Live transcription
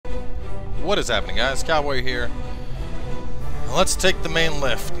What is happening, guys? Cowboy here. Let's take the main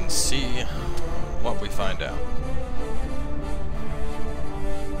lift and see what we find out.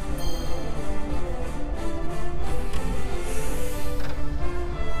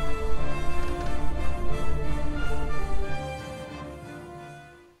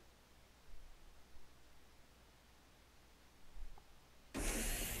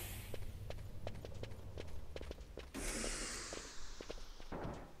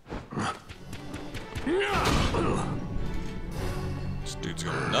 This dude's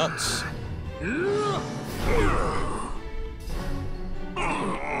going nuts.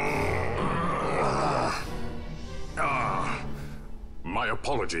 My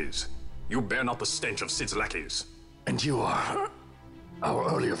apologies. You bear not the stench of Sid's lackeys. And you are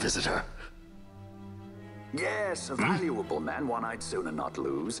our earlier visitor. Yes, a valuable man, one I'd sooner not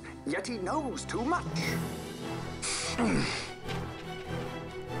lose. Yet he knows too much.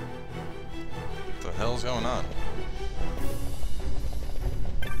 What the hell's going on?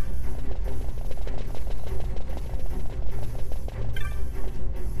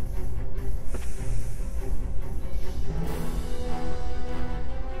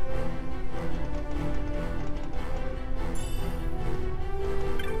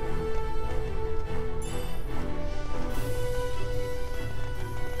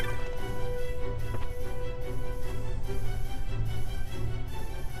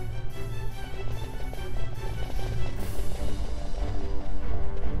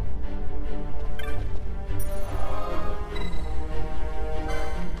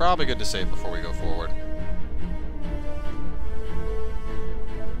 Probably good to save before we go forward.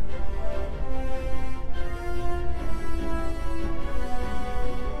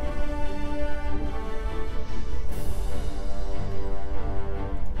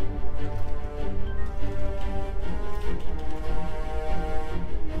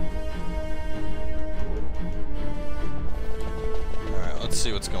 Alright, let's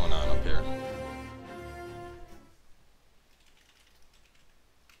see what's going on up here.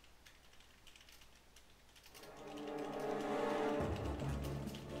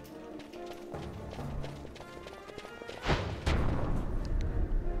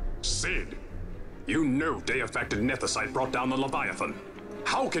 Sid, you know Deifacted Nethicite brought down the Leviathan.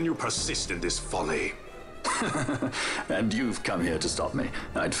 How can you persist in this folly? And you've come here to stop me.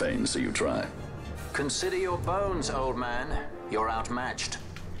 I'd fain see you try. Consider your bones, old man. You're outmatched.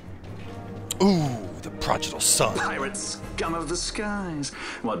 Ooh, the prodigal son. Pirate scum of the skies.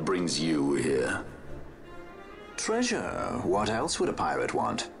 What brings you here? Treasure. What else would a pirate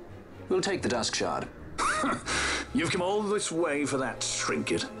want? We'll take the Dusk Shard. You've come all this way for that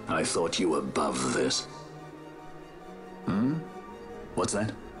trinket. I thought you were above this. What's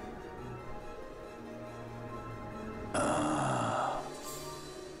that?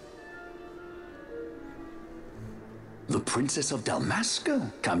 The Princess of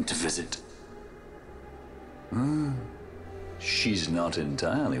Dalmasca come to visit. She's not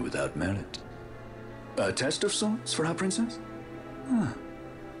entirely without merit. A test of sorts for our princess?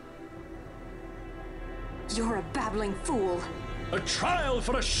 You're a babbling fool. A trial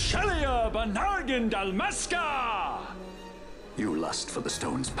for a Shelia Banargin Dalmasca! You lust for the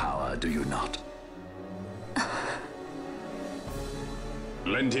stone's power, do you not?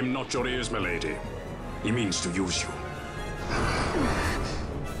 Lend him not your ears, milady. He means to use you.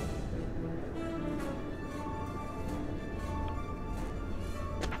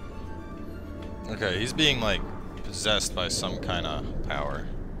 Okay, he's being, like, possessed by some kind of power.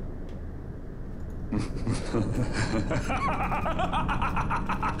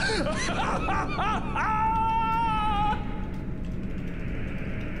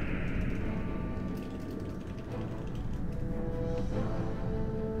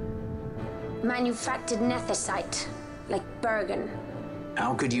 Manufactured nethicite, like Bergen.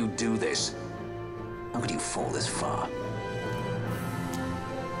 How could you do this? How could you fall this far?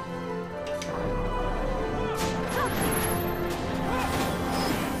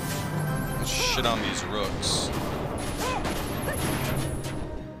 Let's shit on these rooks.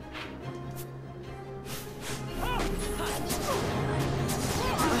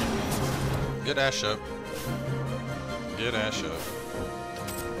 Get Ash up. Get Ash up.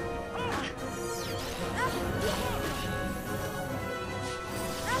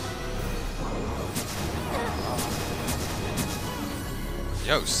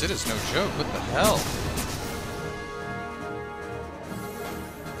 Yo, Sid is no joke. What the hell?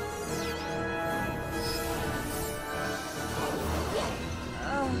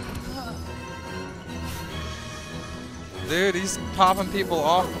 Dude, he's popping people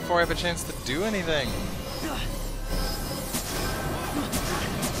off before I have a chance to do anything.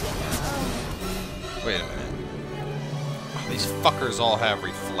 Wait a minute. Oh, these fuckers all have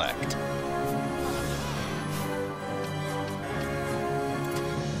reflect.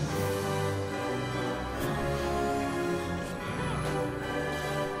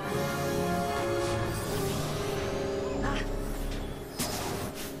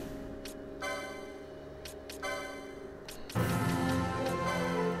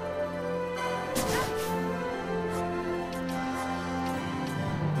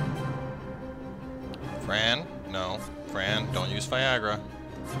 Fran? No. Fran, don't use Viagra.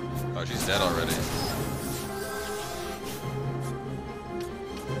 Oh, she's dead already.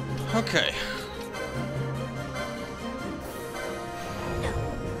 Okay.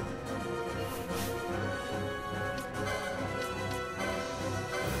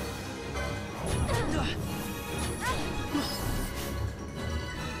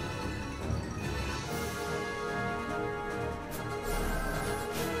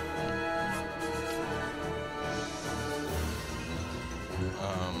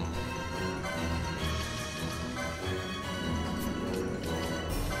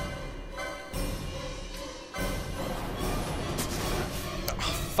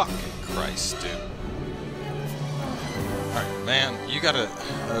 Fucking Christ, dude. Alright, man, you gotta...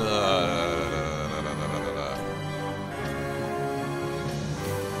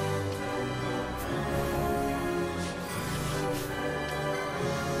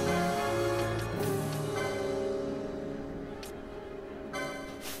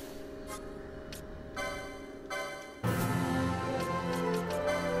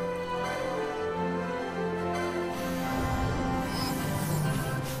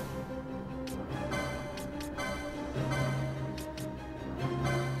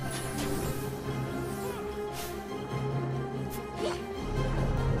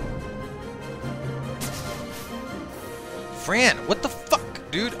 Fran, what the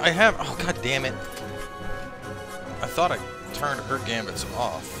fuck, dude? I have... Oh, god damn it. I thought I turned her gambits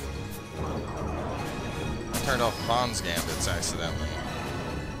off. I turned off Bond's gambits accidentally.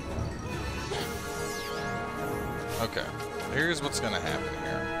 Okay. Here's what's gonna happen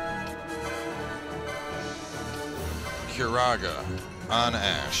here. Kuraga on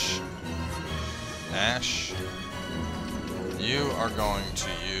Ash. Ash, you are going to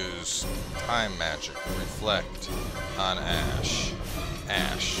use Time Magic Reflect on Ash.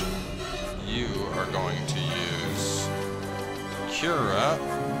 Ash, you are going to use Cura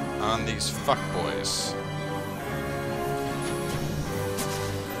on these fuckboys.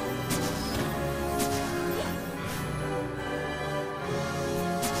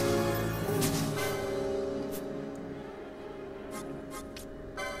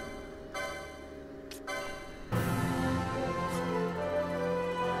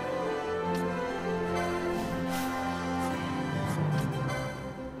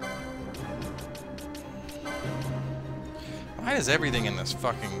 Why does everything in this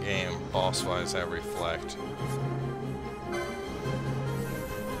fucking game, boss-wise, have reflect?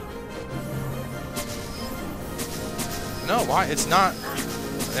 No, why? It's not...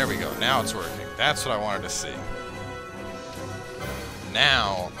 There we go. Now it's working. That's what I wanted to see.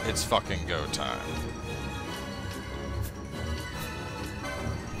 Now it's fucking go time.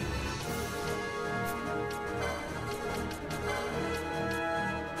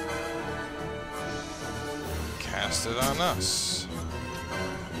 Cast it on us.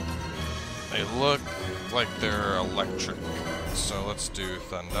 They look like they're electric. So let's do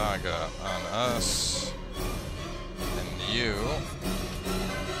Thundaga on us. And you.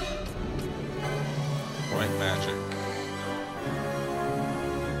 White magic.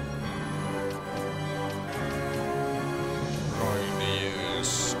 We're going to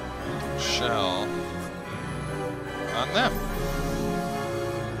use Shell on them.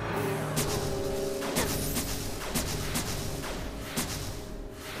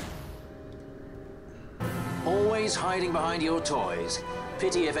 Always hiding behind your toys.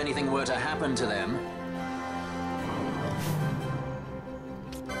 Pity if anything were to happen to them.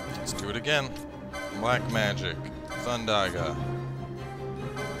 Let's do it again. Black Magic, Thundaga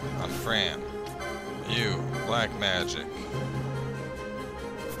on Fran. You, Black Magic.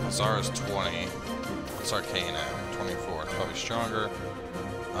 Zara's 20. What's Arcane at? 24. It's probably stronger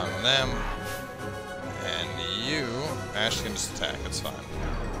on them. And you, Ash can just attack. It's fine.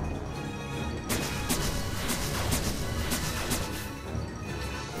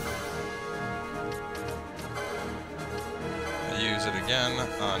 Use it again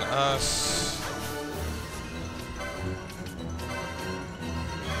on us.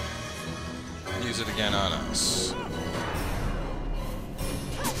 Use it again on us.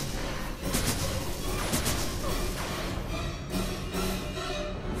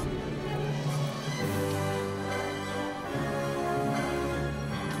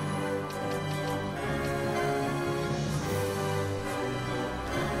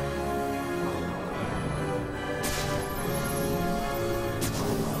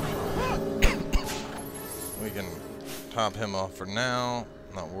 Top him off for now.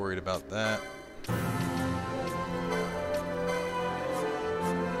 Not worried about that.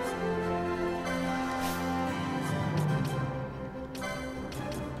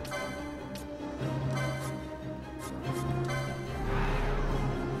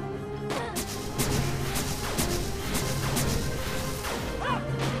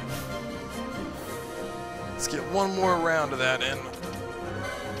 Let's get one more round of that in.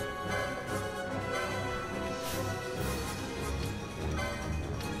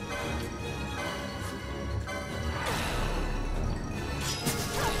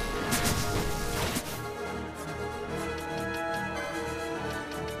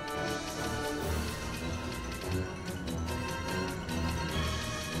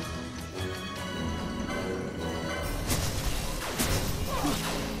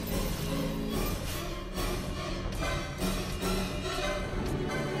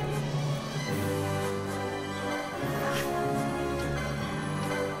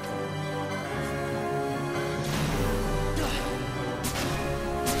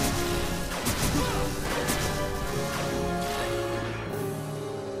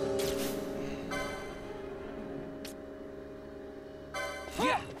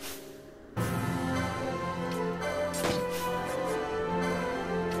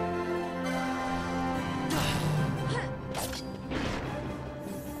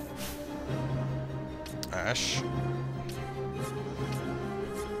 Ash.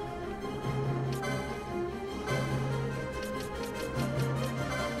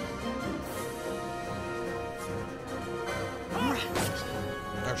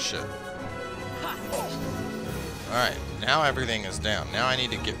 Oh shit. Alright, now everything is down. Now I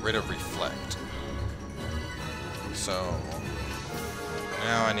need to get rid of reflect. So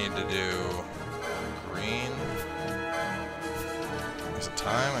now I need to do green. Is it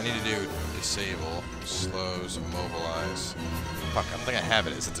time? I need to do disable, slows, immobilize. Fuck, I don't think I have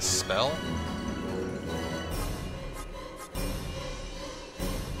it. Is it dispel?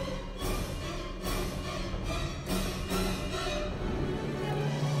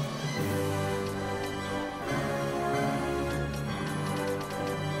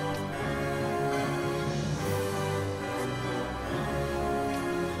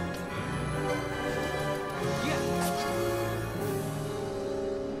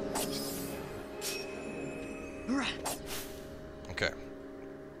 Okay.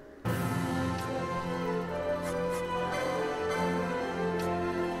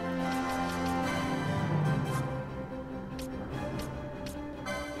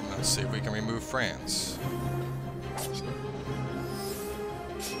 Let's see if we can remove France.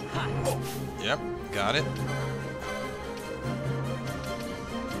 Yep, got it.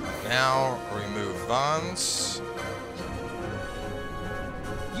 Now remove bonds.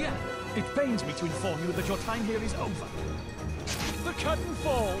 Yeah, it pains me to inform you that your time here is over. The curtain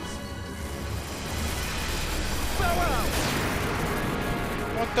falls. Farewell!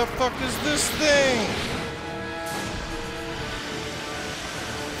 What the fuck is this thing?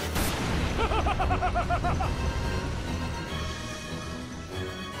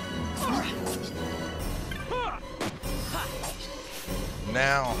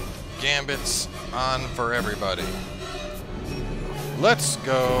 Now, gambits on for everybody. Let's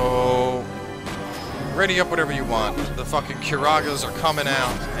go. Ready up whatever you want. The fucking Kiragas are coming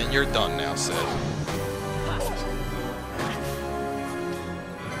out, and you're done now, Sid.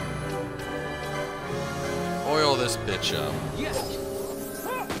 Oil this bitch up.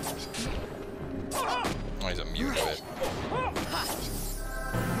 Oh, he's immune to it.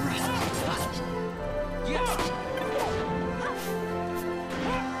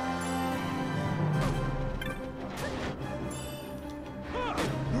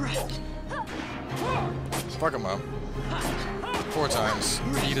 Fuck him up. 4 times.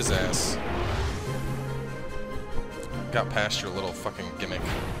 Eat his ass. Got past your little fucking gimmick.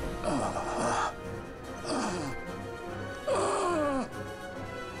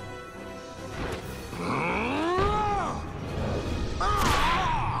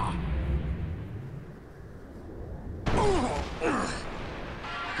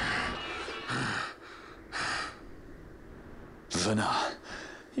 Vana,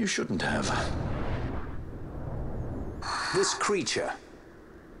 you shouldn't have. This creature.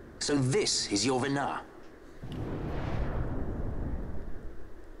 So this is your Vana.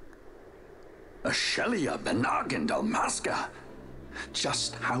 A Shelia Benargan Dalmasca.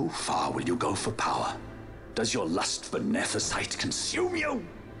 Just how far will you go for power? Does your lust for Nethicite consume you?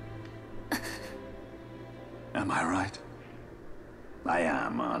 Am I right? I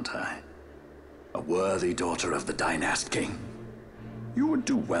am, aren't I? A worthy daughter of the Dynast King. You would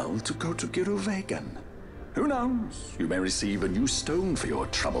do well to go to Giruvegan. Who knows? You may receive a new stone for your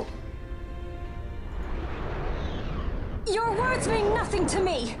trouble. Your words mean nothing to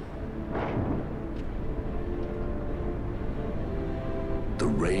me! The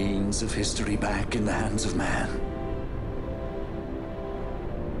reins of history back in the hands of man.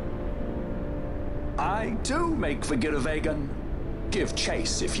 I too make for Giravegan. Give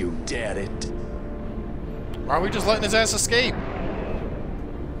chase if you dare it. Why are we just letting his ass escape?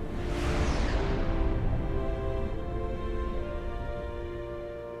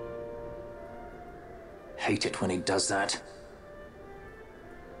 Hate it when he does that.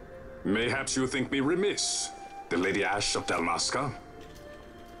 Mayhaps you think me remiss, the Lady Ash of Dalmasca?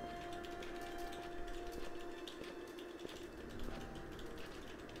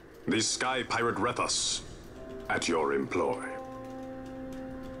 The Sky Pirate Rethus, at your employ.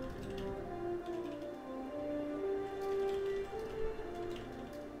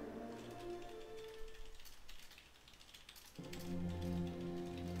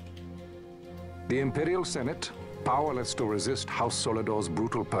 The Imperial Senate, powerless to resist House Solidor's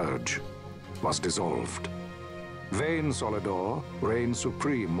brutal purge, was dissolved. Vayne Solidor reigned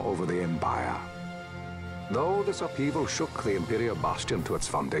supreme over the Empire. Though this upheaval shook the Imperial Bastion to its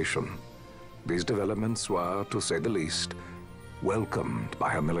foundation, these developments were, to say the least, welcomed by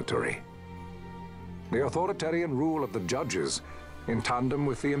her military. The authoritarian rule of the judges, in tandem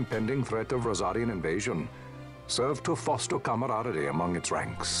with the impending threat of Rosarian invasion, served to foster camaraderie among its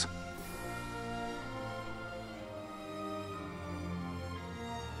ranks.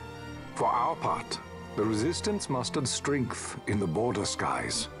 For our part, the Resistance mustered strength in the border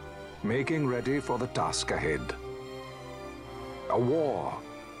skies, making ready for the task ahead. A war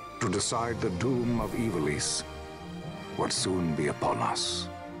to decide the doom of Ivalice would soon be upon us.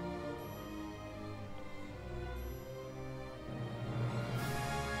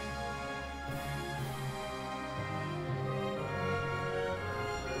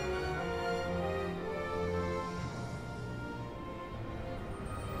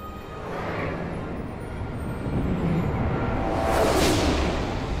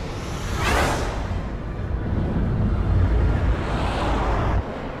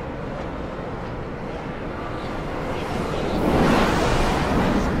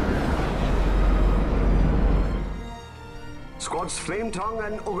 Squads Flametongue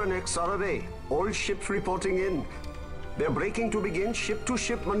and Ogrenex are away. All ships reporting in. They're breaking to begin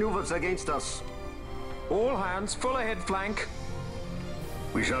ship-to-ship maneuvers against us. All hands, full ahead flank.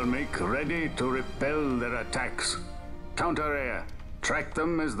 We shall make ready to repel their attacks. Counter-air. Track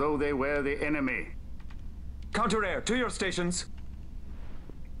them as though they were the enemy. Counter-air, to your stations.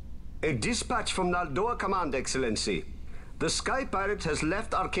 A dispatch from Naldoa Command, Excellency. The Sky Pirate has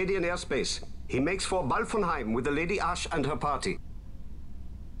left Arcadian airspace. He makes for Balfonheim with the Lady Ash and her party.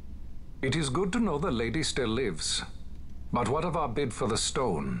 It is good to know the lady still lives. But what of our bid for the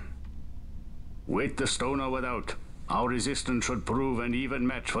stone? With the stone or without, our resistance should prove an even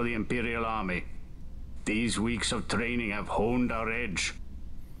match for the Imperial Army. These weeks of training have honed our edge.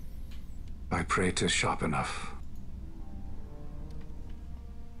 I pray 'tis sharp enough.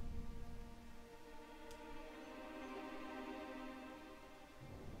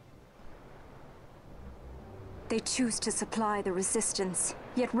 They choose to supply the resistance,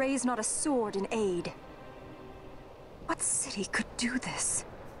 yet raise not a sword in aid. What city could do this?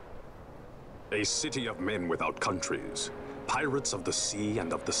 A city of men without countries, pirates of the sea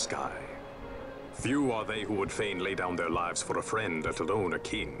and of the sky. Few are they who would fain lay down their lives for a friend, let alone a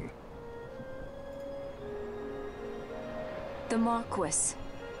king. The Marquis.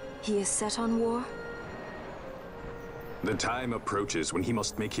 He is set on war? The time approaches when he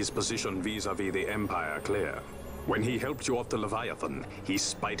must make his position vis-a-vis the Empire clear. When he helped you off the Leviathan, he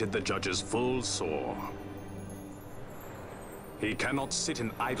spited the judges full sore. He cannot sit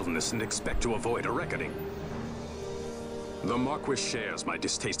in idleness and expect to avoid a reckoning. The Marquis shares my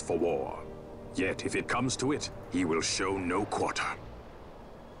distaste for war. Yet, if it comes to it, he will show no quarter.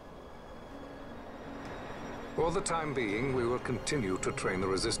 For the time being, we will continue to train the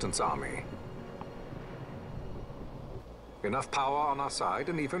Resistance Army. Enough power on our side,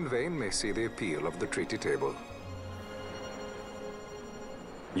 and even Vayne may see the appeal of the treaty table.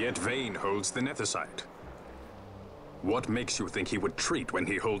 Yet Vayne holds the Nethicite. What makes you think he would treat when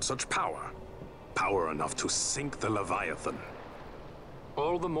he holds such power? Power enough to sink the Leviathan.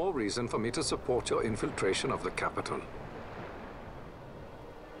 All the more reason for me to support your infiltration of the capital.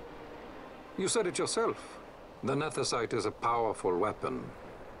 You said it yourself. The Nethicite is a powerful weapon.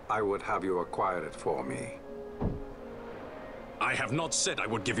 I would have you acquire it for me. I have not said I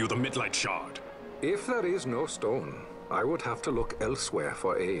would give you the Midlight Shard. If there is no stone, I would have to look elsewhere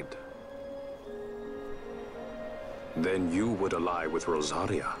for aid. Then you would ally with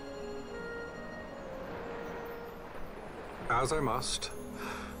Rosaria. As I must.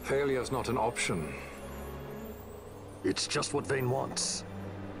 Failure's not an option. It's just what Vayne wants.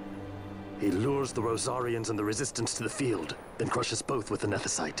 He lures the Rosarians and the Resistance to the field, then crushes both with the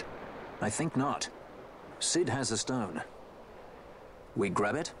Nethicite. I think not. Sid has a stone. We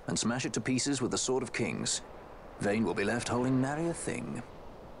grab it and smash it to pieces with the Sword of Kings. Vayne will be left holding nary a thing.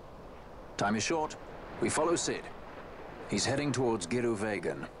 Time is short. We follow Sid. He's heading towards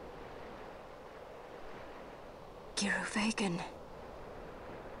Giruvegan. Giruvegan.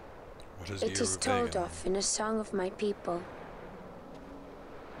 What is It is told of in a song of my people.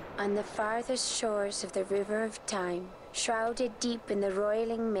 On the farthest shores of the River of Time, shrouded deep in the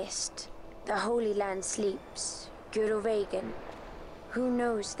roiling mist, the Holy Land sleeps, Giruvegan. Who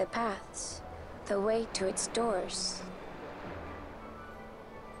knows the paths, the way to its doors?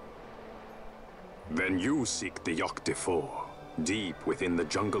 Then you seek the Yogg-Defoe. Deep within the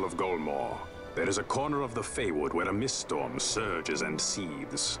jungle of Golmor, there is a corner of the Feywood where a mist storm surges and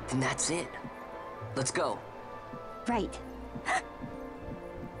seethes. And that's it. Let's go. Right.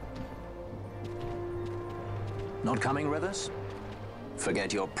 Not coming with us?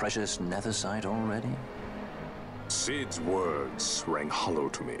 Forget your precious Nethicite already? Sid's words rang hollow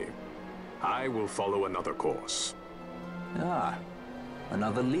to me. I will follow another course. Ah,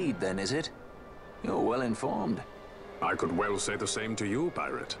 another lead then, is it? You're well informed. I could well say the same to you,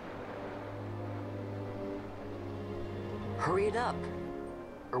 pirate. Hurry it up,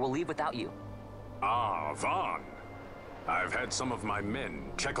 or we'll leave without you. Ah, Vaughn. I've had some of my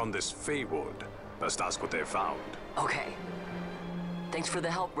men check on this Feywood. Best ask what they found. Okay. Thanks for the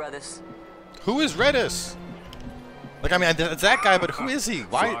help, brothers. Who is Redis? Like, I mean, it's that guy, but who is he?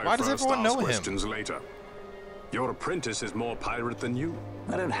 Why does everyone know him? Questions later. Your apprentice is more pirate than you.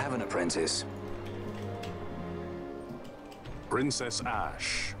 I don't have an apprentice. Princess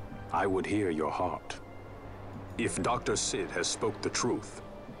Ash, I would hear your heart. If Dr. Sid has spoke the truth,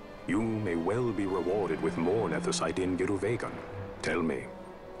 you may well be rewarded with more Nethicite in Giruvegan. Tell me,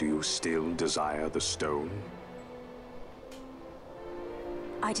 do you still desire the stone?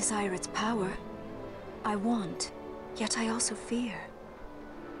 I desire its power. I want, yet I also fear.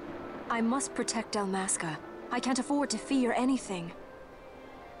 I must protect Dalmasca. I can't afford to fear anything.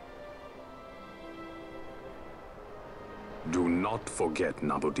 Do not forget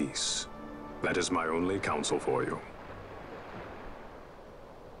Nabudis. That is my only counsel for you.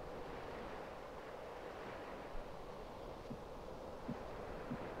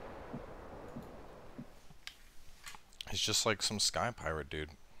 He's just like some sky pirate dude,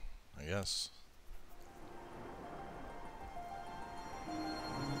 I guess.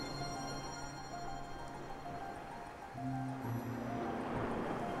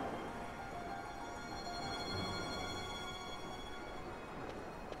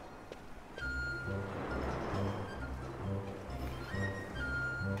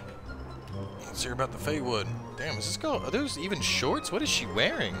 Let's hear about the Feywood. Damn, is this girl? Are those even shorts? What is she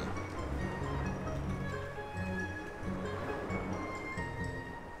wearing?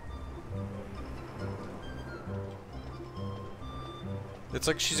 It's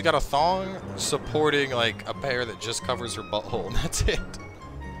like she's got a thong supporting like a pair that just covers her butthole, and that's it.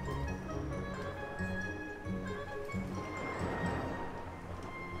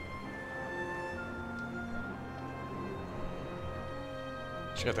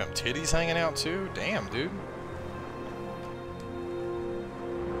 She got them titties hanging out too? Damn, dude.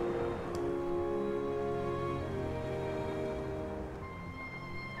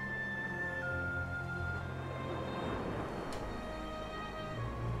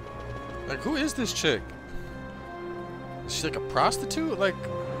 Like, who is this chick? Is she like a prostitute? Like,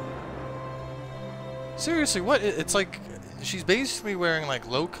 seriously, what? It's like, she's basically wearing like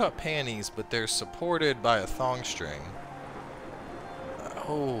low-cut panties, but they're supported by a thong string.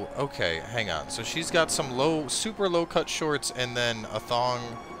 Oh, okay, hang on. So she's got some super low-cut shorts and then a thong,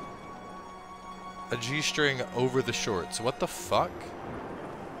 a G-string over the shorts. What the fuck?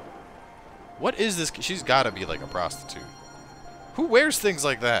 What is this? She's gotta be like a prostitute. Who wears things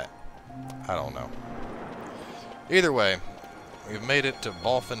like that? I don't know. Either way, we've made it to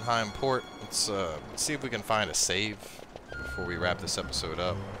Balfenheim Port. Let's see if we can find a save before we wrap this episode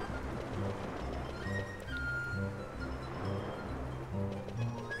up.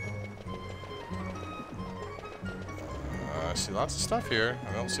 I see lots of stuff here.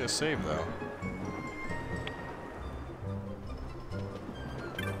 I don't see a save though.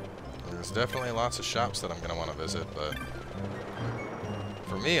 There's definitely lots of shops that I'm gonna want to visit, but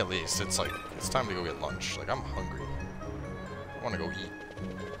for me at least, it's like it's time to go get lunch. Like, I'm hungry. I want to go eat.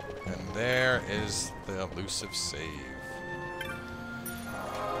 And there is the elusive save.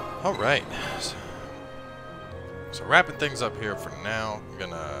 Alright. So wrapping things up here for now. I'm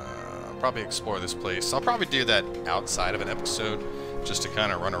gonna probably explore this place. I'll probably do that outside of an episode, just to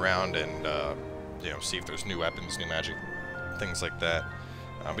kind of run around and you know, see if there's new weapons, new magic, things like that.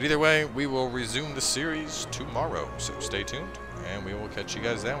 But either way, we will resume the series tomorrow, so stay tuned, and we will catch you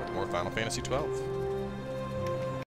guys then with more Final Fantasy XII.